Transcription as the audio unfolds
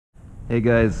Hey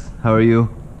guys, how are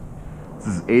you? This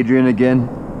is Adrian again.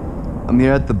 I'm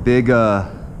here at the big,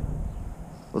 well,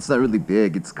 it's not really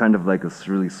big. It's kind of like a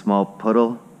really small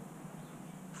puddle.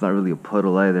 It's not really a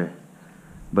puddle either,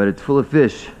 but it's full of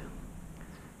fish.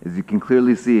 As you can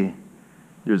clearly see,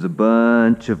 there's a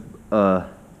bunch of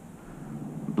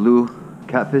blue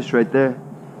catfish right there.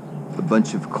 A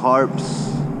bunch of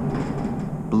carps,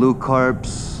 blue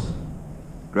carps,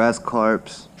 grass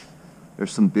carps.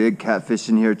 There's some big catfish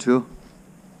in here too.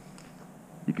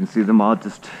 You can see them all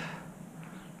just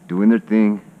doing their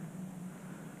thing.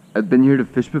 I've been here to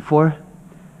fish before,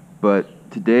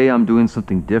 but today I'm doing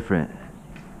something different.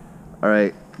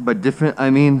 Alright, by different I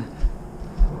mean,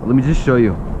 let me just show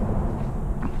you.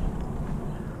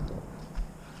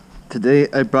 Today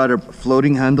I brought a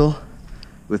floating handle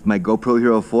with my GoPro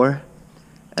Hero 4,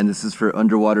 and this is for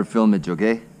underwater filmage,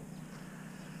 okay?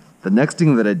 The next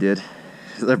thing that I did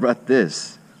is I brought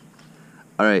this.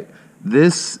 Alright,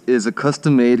 this is a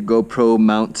custom-made GoPro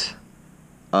mount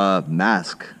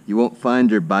mask. You won't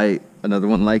find or buy another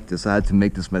one like this. I had to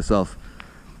make this myself.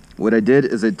 What I did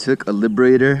is I took a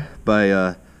Liberator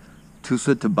by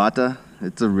Tusa Tabata.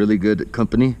 It's a really good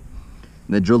company.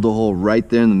 And I drilled a hole right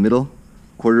there in the middle,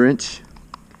 1/4 inch.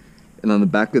 And on the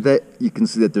back of that, you can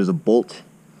see that there's a bolt.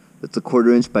 That's a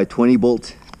 1/4 inch by 20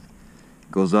 bolt.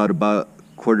 Goes out about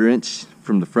 1/4 inch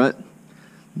from the front.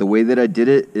 The way that I did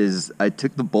it is I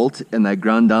took the bolt and I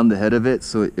ground down the head of it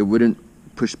so it wouldn't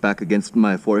push back against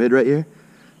my forehead right here.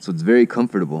 So it's very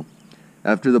comfortable.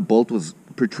 After the bolt was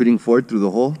protruding forward through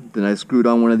the hole, then I screwed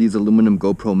on one of these aluminum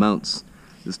GoPro mounts.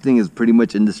 This thing is pretty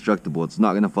much indestructible. It's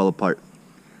not gonna fall apart.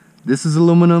 This is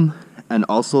aluminum, and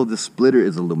also the splitter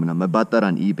is aluminum. I bought that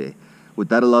on eBay. What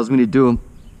that allows me to do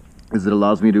is it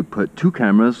allows me to put 2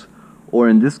 cameras, or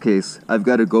in this case, I've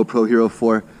got a GoPro Hero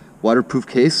 4 waterproof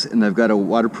case, and I've got a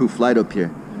waterproof light up here.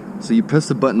 So you press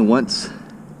the button once,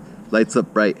 lights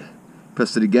up bright.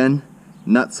 Press it again,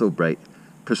 not so bright.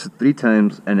 Press it 3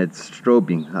 times and it's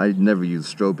strobing. I never use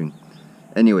strobing.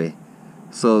 Anyway,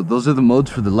 so those are the modes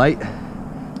for the light.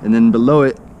 And then below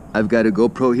it, I've got a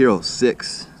GoPro Hero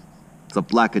 6. It's a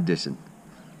black edition.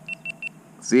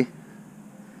 See?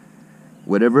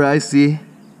 Whatever I see,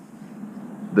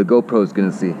 the GoPro is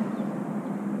gonna see.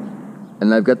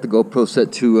 And I've got the GoPro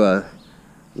set to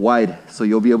wide, so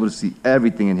you'll be able to see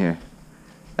everything in here.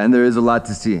 And there is a lot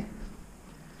to see.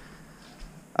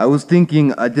 I was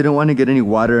thinking I didn't want to get any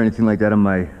water or anything like that on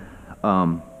my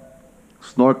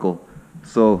snorkel.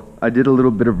 So I did a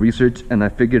little bit of research and I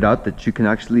figured out that you can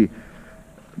actually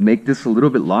make this a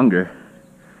little bit longer.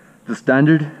 The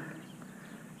standard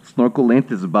snorkel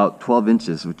length is about 12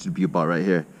 inches, which would be about right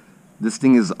here. This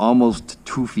thing is almost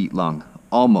 2 feet long,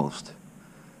 almost.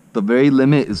 The very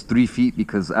limit is 3 feet,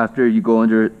 because after you go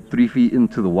under 3 feet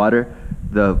into the water,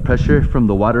 the pressure from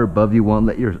the water above you won't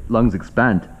let your lungs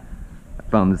expand. I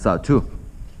found this out too.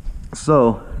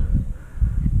 So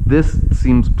this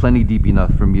seems plenty deep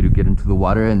enough for me to get into the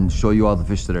water and show you all the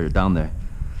fish that are down there.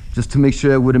 Just to make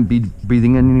sure I wouldn't be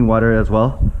breathing in any water as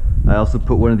well, I also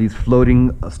put one of these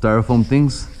floating styrofoam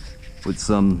things with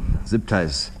some zip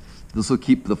ties. This will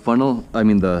keep the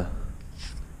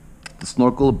the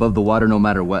snorkel above the water no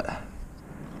matter what,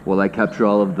 while I capture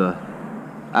all of the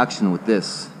action with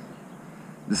this.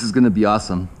 This is gonna be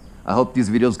awesome. I hope these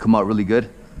videos come out really good.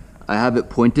 I have it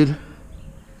pointed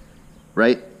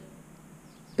right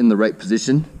in the right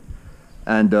position,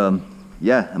 and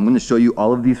yeah, I'm gonna show you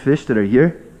all of these fish that are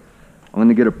here. I'm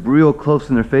gonna get up real close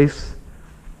in their face,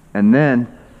 and then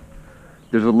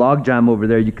there's a log jam over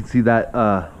there. You can see that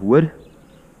wood.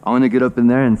 I want to get up in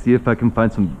there and see if I can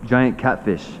find some giant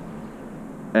catfish.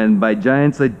 And by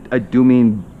giants, I do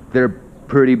mean they're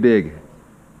pretty big.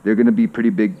 They're gonna be pretty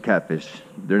big catfish.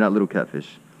 They're not little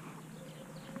catfish.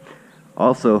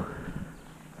 Also,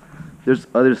 there's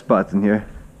other spots in here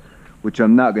which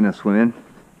I'm not gonna swim in.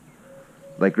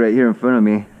 Like right here in front of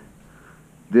me,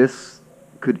 this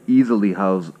could easily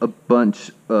house a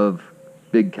bunch of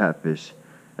big catfish.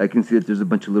 I can see that there's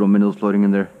a bunch of little minnows floating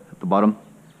in there at the bottom.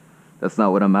 That's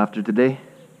not what I'm after today.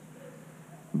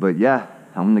 But yeah,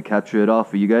 I'm gonna capture it all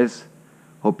for you guys.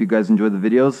 Hope you guys enjoy the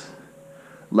videos.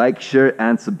 Like, share,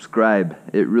 and subscribe.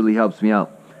 It really helps me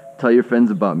out. Tell your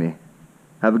friends about me.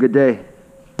 Have a good day.